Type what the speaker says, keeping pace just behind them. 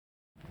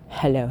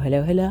Hello,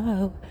 hello,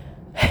 hello.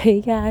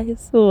 Hey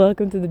guys,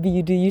 welcome to the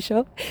Be Do You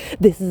show.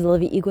 This is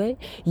Olivia Igwe,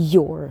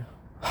 your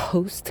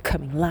host,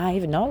 coming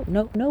live. No,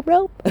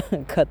 bro.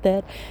 Cut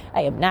that.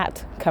 I am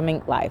not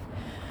coming live.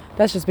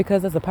 That's just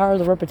because that's the power of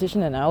the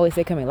repetition, and I always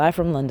say coming live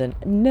from London.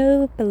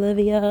 Nope,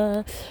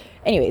 Olivia.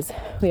 Anyways,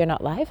 we are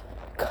not live.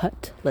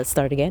 Cut. Let's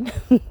start again.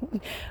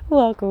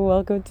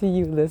 welcome to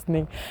you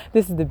listening.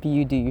 This is the Be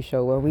You Do You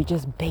show, where we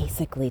just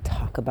basically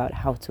talk about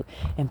how to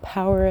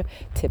empower,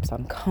 tips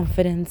on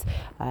confidence,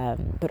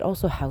 but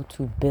also how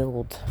to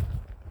build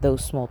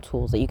those small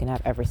tools that you can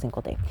have every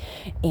single day.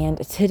 And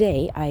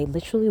today I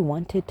literally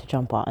wanted to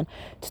jump on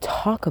to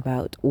talk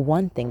about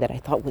one thing that I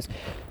thought was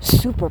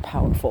super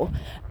powerful,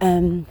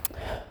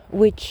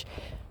 which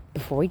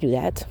before we do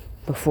that,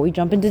 before we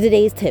jump into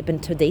today's tip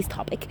and today's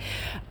topic,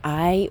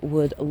 I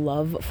would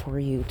love for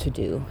you to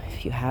do,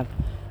 if you have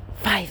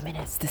 5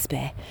 minutes to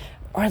spare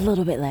or a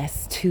little bit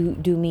less, to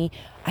do me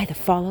either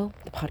follow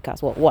the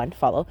podcast,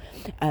 follow,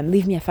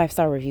 leave me a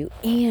 5-star review,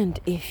 and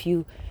if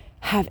you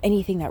have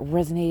anything that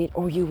resonated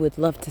or you would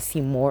love to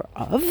see more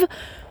of,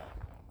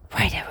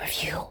 write a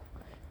review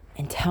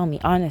and tell me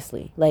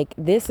honestly. Like,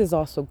 this is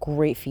also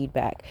great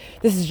feedback.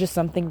 This is just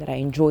something that I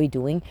enjoy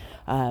doing.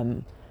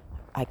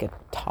 I could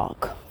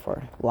talk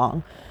for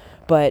long,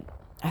 but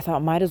I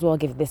thought might as well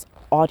give this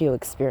audio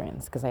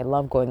experience because I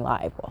love going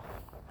live. Well,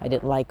 I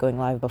didn't like going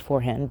live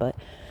beforehand, but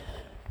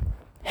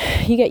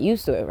you get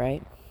used to it,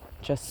 right?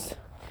 Just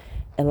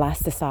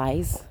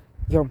elasticize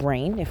your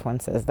brain, if one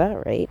says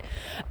that, right?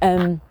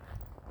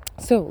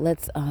 So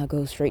let's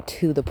go straight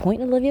to the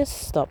point, Olivia.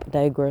 Stop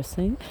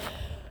digressing.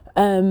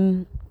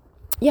 Wanted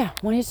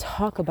to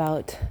talk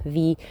about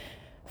the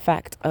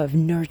fact of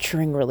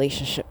nurturing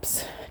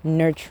relationships,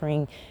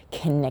 nurturing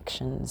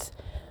connections,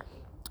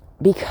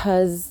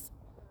 because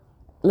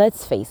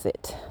let's face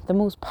it, the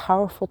most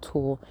powerful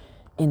tool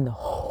in the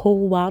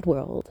whole wide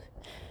world,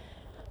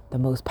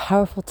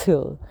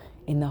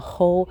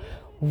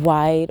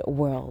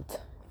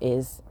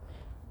 is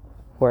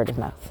word of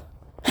mouth.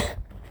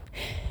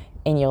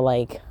 And you're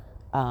like,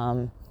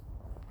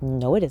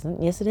 no, it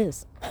isn't. Yes, it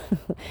is.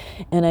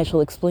 And I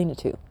shall explain it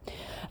to you.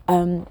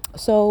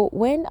 So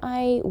when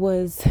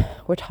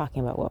we're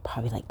talking about,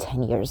 probably like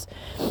 10 years,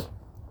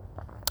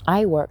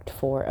 I worked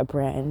for a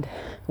brand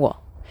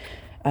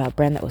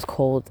that was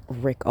called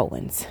Rick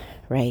Owens,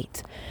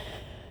 right?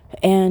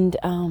 And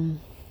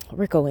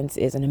Rick Owens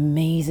is an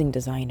amazing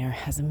designer,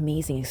 has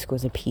amazing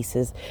exquisite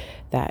pieces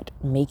that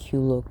make you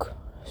look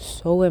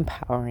so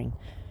empowering,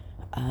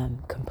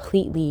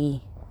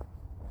 completely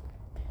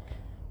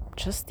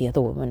just the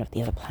other woman of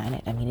the other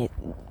planet. I mean,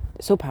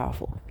 it's so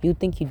powerful. You'd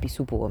think you'd be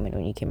Superwoman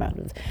when you came out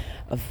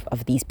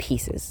of these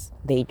pieces.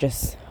 They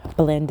just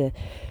blend the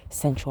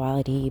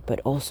sensuality, but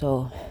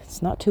also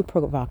it's not too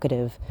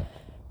provocative,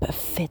 but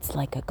fits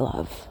like a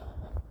glove.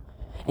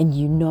 And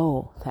you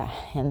know that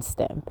hand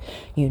stamp,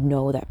 you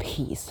know that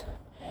piece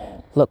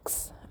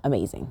looks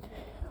amazing,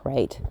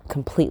 right?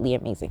 Completely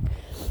amazing.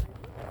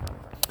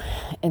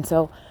 And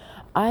so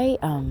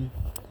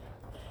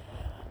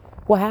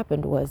what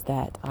happened was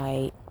that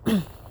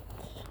and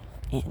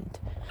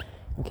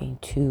I'm getting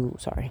too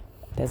sorry.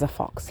 There's a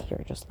fox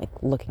here just like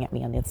looking at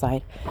me on the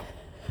inside.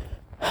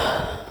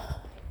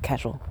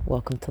 Casual.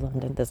 Welcome to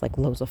London. There's like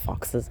loads of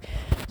foxes.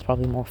 It's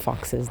probably more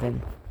foxes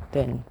than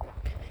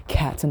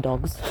cats and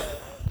dogs.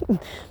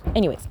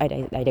 Anyways, I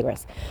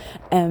digress.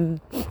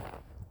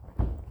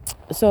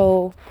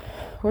 So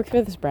worked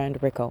for this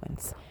brand, Rick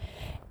Owens.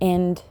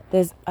 And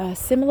there's a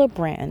similar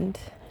brand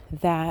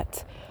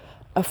that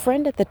a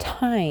friend at the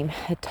time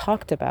had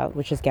talked about,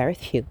 which is Gareth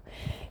Hugh,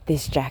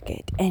 this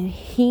jacket. And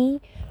he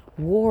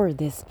wore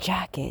this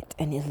jacket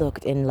and it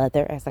looked in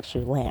leather. It's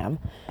actually lamb.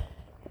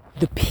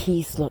 The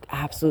piece looked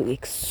absolutely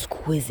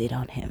exquisite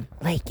on him.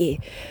 Like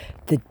the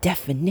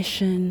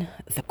definition,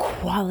 the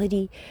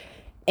quality.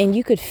 And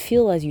you could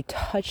feel as you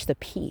touched the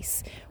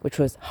piece, which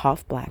was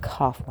half black,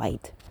 half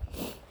white,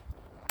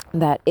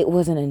 that it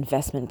was an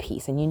investment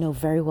piece. And you know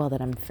very well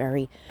that I'm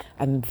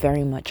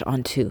very much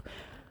onto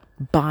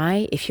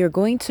if you're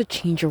going to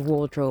change your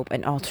wardrobe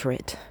and alter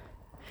it,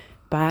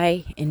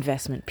 buy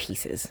investment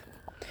pieces.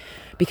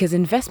 Because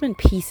investment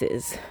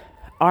pieces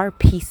are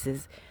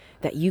pieces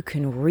that you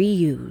can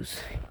reuse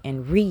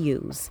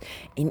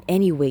in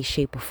any way,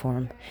 shape, or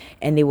form,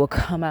 and they will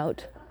come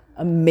out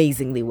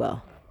amazingly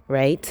well,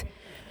 right?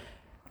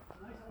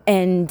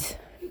 And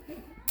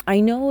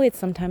I know it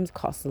sometimes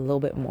costs a little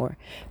bit more,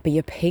 but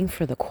you're paying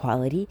for the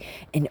quality,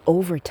 and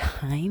over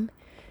time,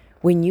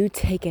 when you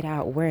take it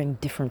out wearing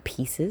different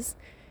pieces,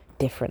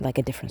 like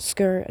a different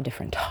skirt, a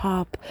different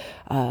top,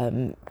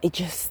 it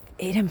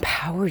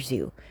empowers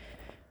you.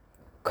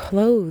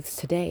 Clothes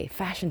today,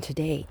 fashion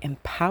today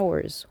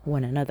empowers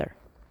one another.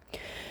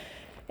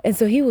 And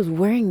so he was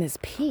wearing this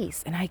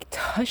piece and I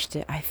touched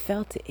it. I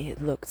felt it.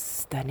 It looked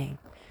stunning.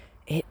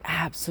 It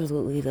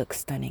absolutely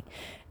looks stunning.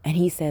 And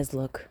he says,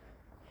 look,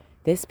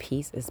 this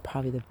piece is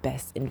probably the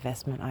best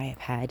investment I have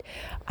had.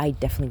 I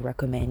definitely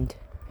recommend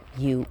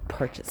you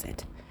purchase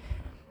it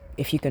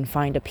if you can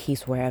find a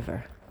piece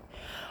wherever.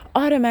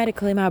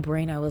 Automatically in my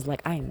brain, I was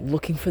like, I am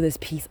looking for this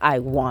piece. I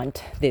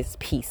want this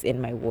piece in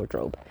my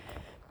wardrobe.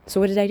 So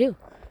what did I do?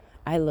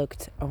 I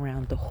looked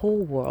around the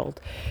whole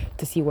world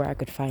to see where I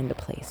could find the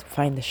place,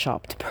 find the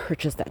shop to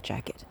purchase that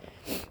jacket.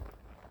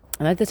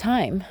 And at the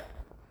time,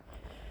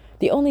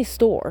 the only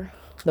store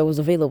that was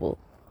available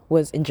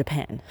was in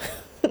Japan.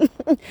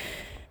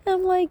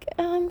 I'm like,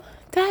 do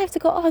I have to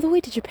go all the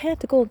way to Japan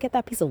to go get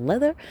that piece of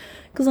leather?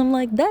 Because I'm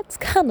like, that's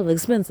kind of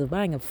expensive,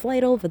 buying a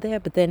flight over there.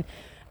 But then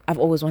I've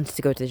always wanted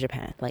to go to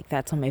Japan. Like,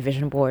 that's on my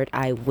vision board.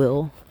 I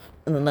will,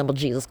 in the name of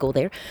Jesus, go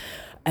there.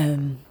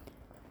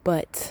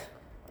 But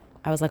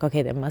I was like,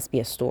 okay, there must be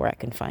a store I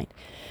can find.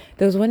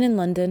 There was one in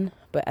London,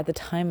 but at the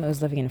time I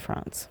was living in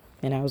France.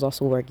 And I was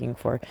also working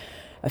for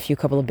a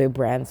couple of big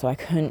brands, so I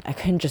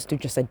couldn't just do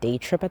just a day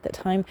trip at that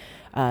time.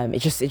 It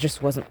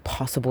just wasn't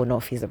possible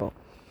nor feasible.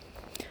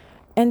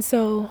 And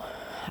so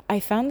I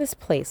found this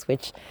place,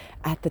 which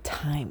at the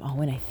time,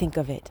 when I think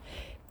of it,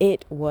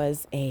 it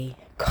was a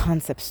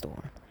concept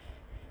store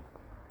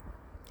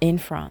in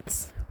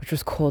France, which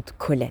was called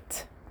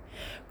Colette.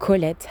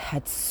 Colette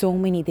had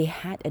they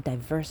had a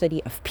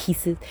diversity of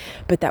pieces,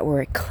 but that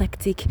were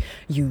eclectic,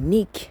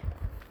 unique,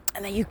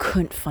 and that you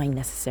couldn't find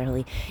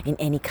necessarily in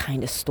any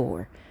kind of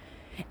store.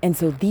 And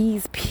so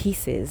these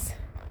pieces,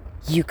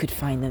 you could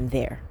find them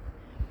there.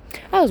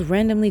 I was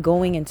randomly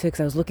going into, because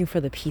I was looking for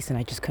the piece and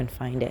I just couldn't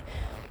find it.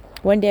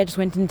 One day I just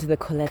went into the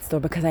Colette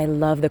store because I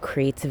love the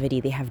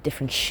creativity. They have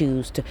different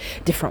shoes to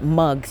different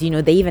mugs. You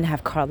know, they even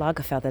have Karl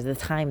Lagerfeld at the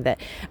time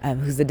that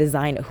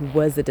who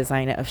was the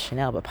designer of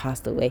Chanel but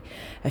passed away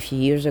a few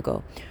years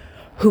ago,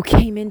 who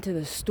came into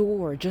the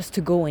store just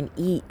to go and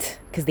eat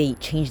because they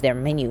change their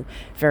menu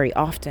very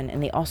often,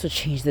 and they also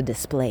change the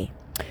display.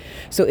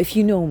 So if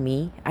you know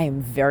me, I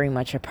am very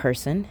much a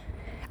person.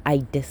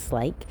 I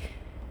dislike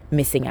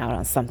missing out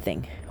on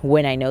something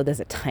when I know there's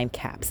a time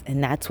caps,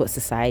 and that's what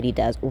society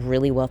does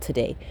really well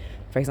today.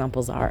 For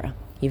example, Zara,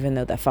 even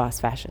though they're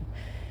fast fashion,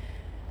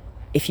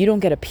 if you don't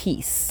get a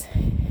piece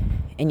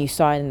and you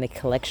saw it in the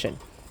collection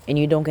and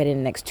you don't get it in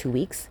the next 2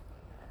 weeks,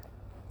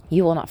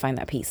 you will not find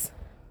that piece.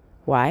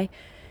 Why?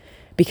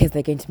 Because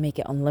they're going to make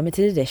it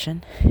unlimited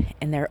edition,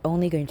 and they're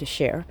only going to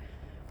share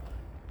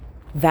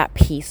that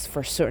piece for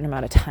a certain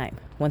amount of time.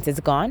 Once it's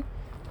gone,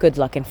 good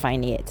luck in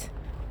finding it,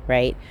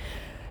 right?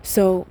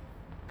 So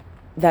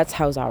that's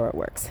how Zara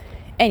works.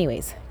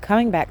 Anyways,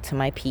 coming back to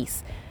my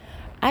piece,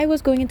 I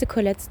was going into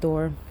Colette's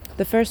store.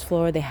 The first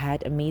floor, they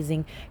had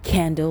amazing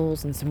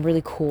candles and some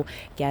really cool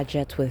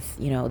gadgets with,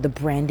 the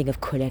branding of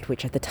Colette,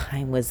 which at the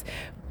time was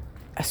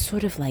a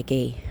sort of like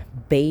a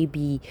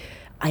baby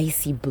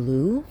icy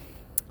blue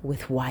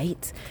with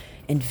white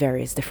and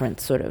various different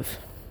sort of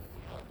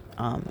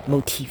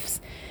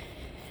motifs.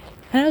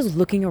 And I was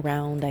looking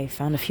around. I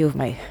found a few of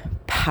my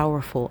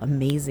powerful,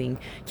 amazing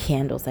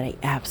candles that I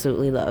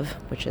absolutely love,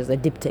 which is a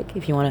diptyque.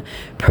 If you want to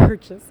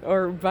purchase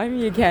or buy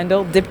me a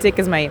candle, diptyque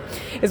is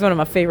one of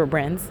my favorite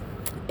brands.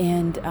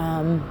 And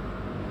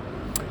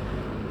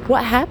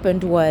what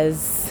happened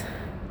was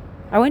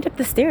I went up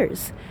the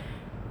stairs,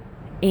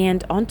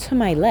 and onto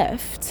my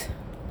right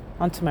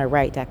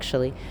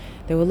actually,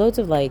 there were loads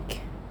of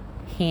like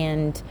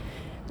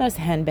not just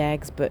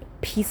handbags, but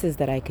pieces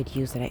that I could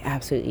use that I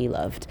absolutely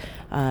loved.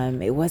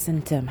 It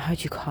wasn't,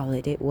 how'd you call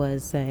it? It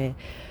was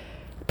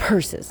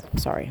purses.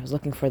 Sorry, I was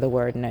looking for the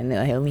word, and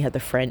I only had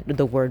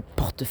the word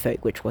portefeuille,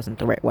 which wasn't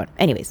the right one.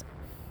 Anyways,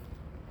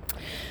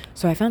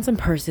 so I found some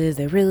purses.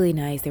 They're really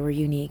nice. They were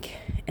unique.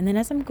 And then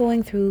as I'm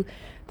going through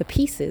the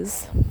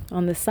pieces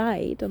on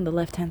the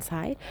left-hand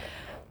side,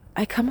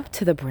 I come up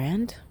to the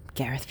brand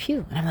Gareth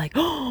Pugh, and I'm like,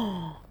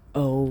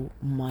 oh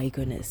my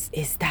goodness,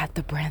 is that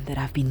the brand that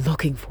I've been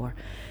looking for?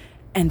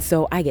 And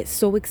so I get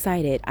so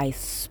excited, I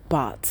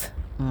spot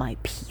my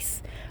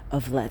piece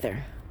of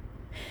leather.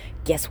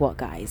 Guess what,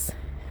 guys?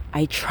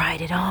 I tried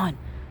it on.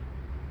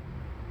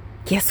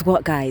 Guess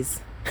what,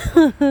 guys?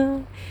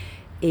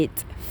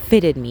 It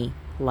fitted me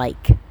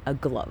like a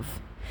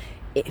glove.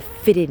 It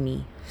fitted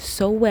me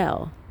so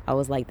well. I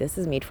was like, this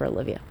is made for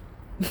Olivia.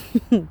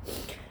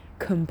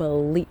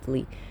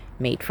 Completely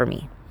made for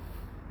me.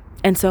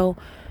 And so,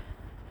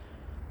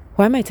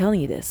 why am I telling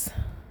you this?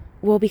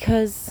 Well,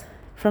 because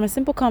from a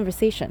simple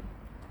conversation,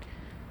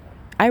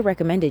 my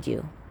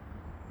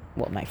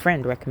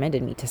friend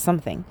recommended me to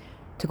something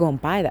to go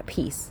and buy that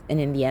piece. And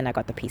in the end, I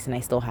got the piece, and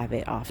I still have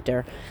it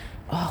after,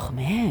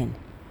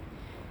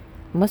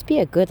 must be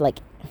a good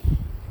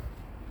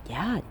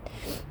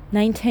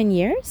 9-10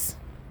 years.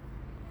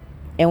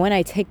 And when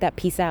I take that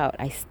piece out,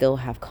 I still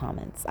have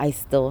comments. I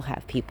still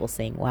have people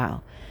saying,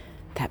 wow,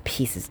 that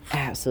piece is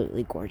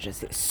absolutely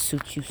gorgeous. It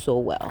suits you so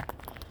well.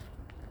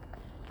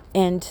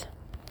 And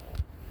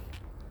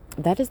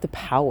that is the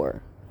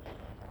power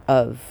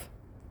of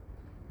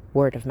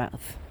word of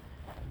mouth.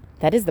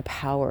 That is the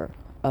power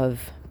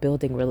of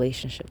building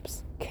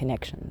relationships,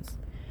 connections.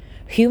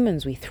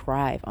 Humans, we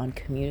thrive on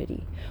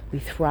community. We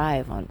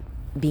thrive on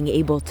being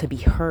able to be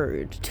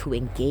heard, to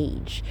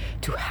engage,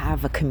 to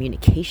have a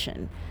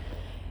communication.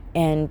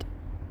 And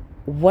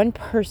one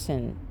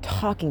person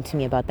talking to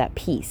me about that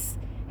piece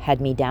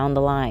had me down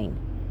the line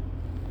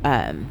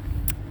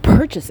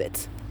purchase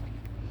it.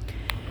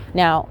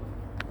 Now,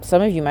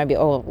 some of you might be,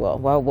 oh,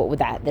 well, what would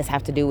this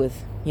have to do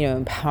with,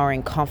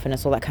 empowering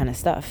confidence, all that kind of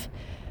stuff?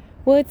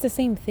 Well, it's the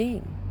same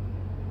thing.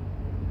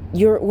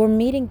 We're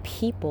meeting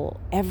people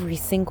every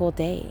single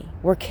day.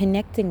 We're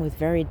connecting with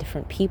very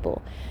different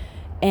people.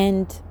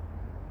 And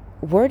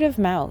word of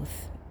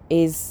mouth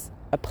is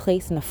a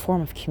place in the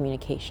form of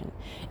communication.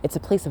 It's a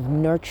place of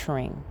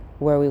nurturing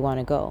where we want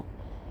to go.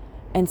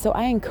 And so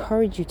I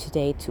encourage you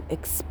today to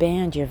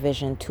expand your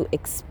vision, to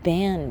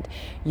expand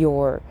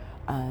your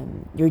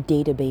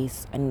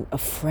database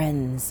of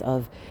friends,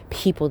 of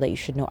people that you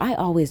should know. I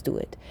always do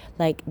it.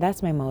 Like,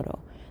 that's my motto.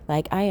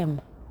 Like, I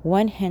am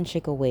one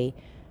handshake away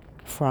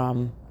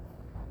from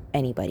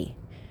anybody.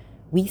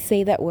 We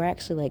say that we're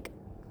actually like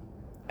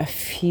a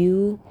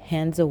few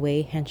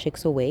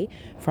handshakes away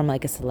from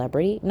like a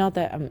celebrity. Not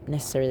that I'm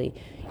necessarily,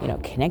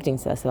 connecting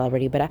to a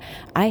celebrity, but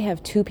I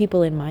have 2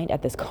 people in mind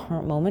at this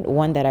current moment.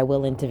 One that I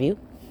will interview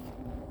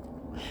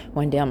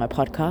one day on my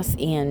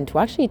podcast, and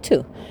well, actually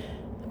 2.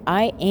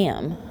 I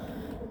am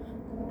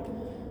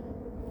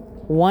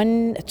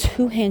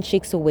 2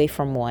 handshakes away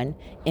from one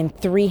and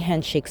 3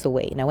 handshakes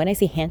away. Now, when I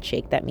say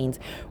handshake, that means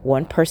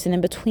one person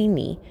in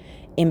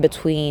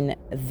between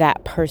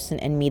that person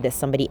and me, there's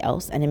somebody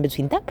else. And in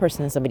between that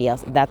person and somebody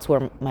else, that's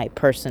where my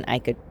person I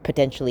could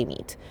potentially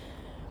meet.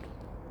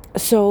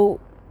 So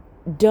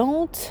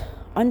don't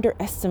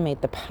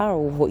underestimate the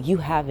power of what you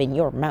have in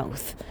your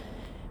mouth,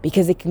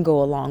 because it can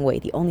go a long way.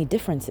 The only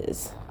difference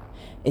is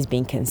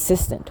being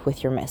consistent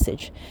with your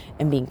message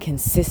and being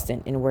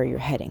consistent in where you're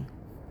heading.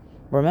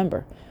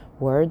 Remember,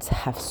 words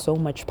have so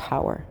much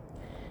power.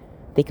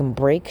 They can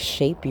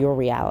shape your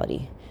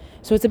reality.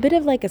 So it's a bit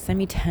of like a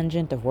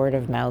semi-tangent of word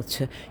of mouth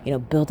to,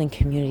 building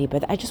community.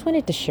 But I just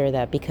wanted to share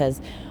that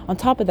because on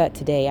top of that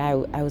today,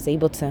 I was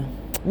able to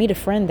meet a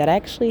friend that I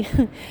actually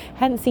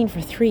hadn't seen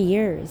for 3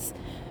 years.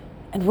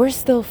 And we're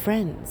still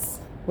friends.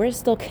 We're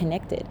still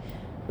connected.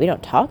 We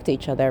don't talk to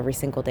each other every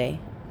single day,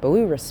 but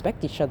we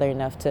respect each other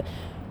enough to,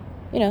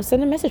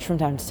 send a message from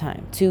time to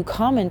time, to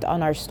comment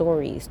on our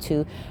stories,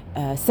 to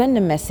send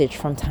a message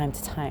from time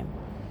to time.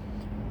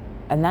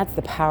 And that's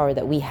the power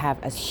that we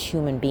have as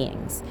human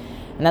beings.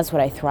 And that's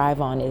what I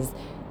thrive on is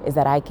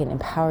that I can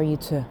empower you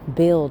to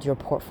build your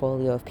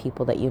portfolio of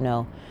people that you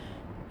know.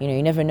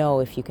 You never know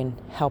if you can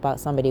help out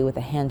somebody with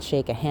a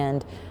handshake, a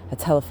hand, a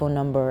telephone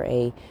number,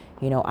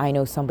 I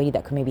know somebody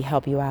that could maybe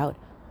help you out.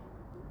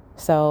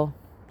 So,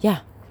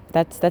 yeah,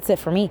 that's it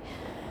for me.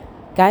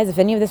 Guys, if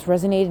any of this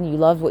resonated and you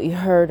loved what you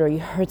heard, or you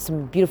heard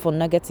some beautiful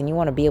nuggets and you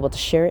want to be able to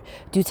share it,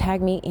 do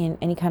tag me in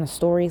any kind of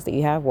stories that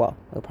you have. Well,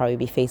 it'll probably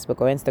be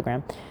Facebook or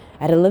Instagram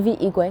at Olivia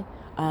Igwe.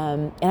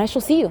 And I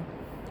shall see you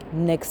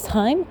next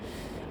time,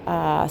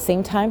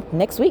 same time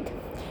next week.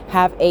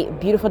 Have a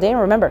beautiful day. And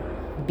remember,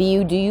 be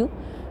you, do you.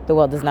 The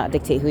world does not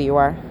dictate who you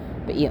are,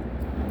 but you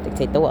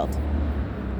dictate the world.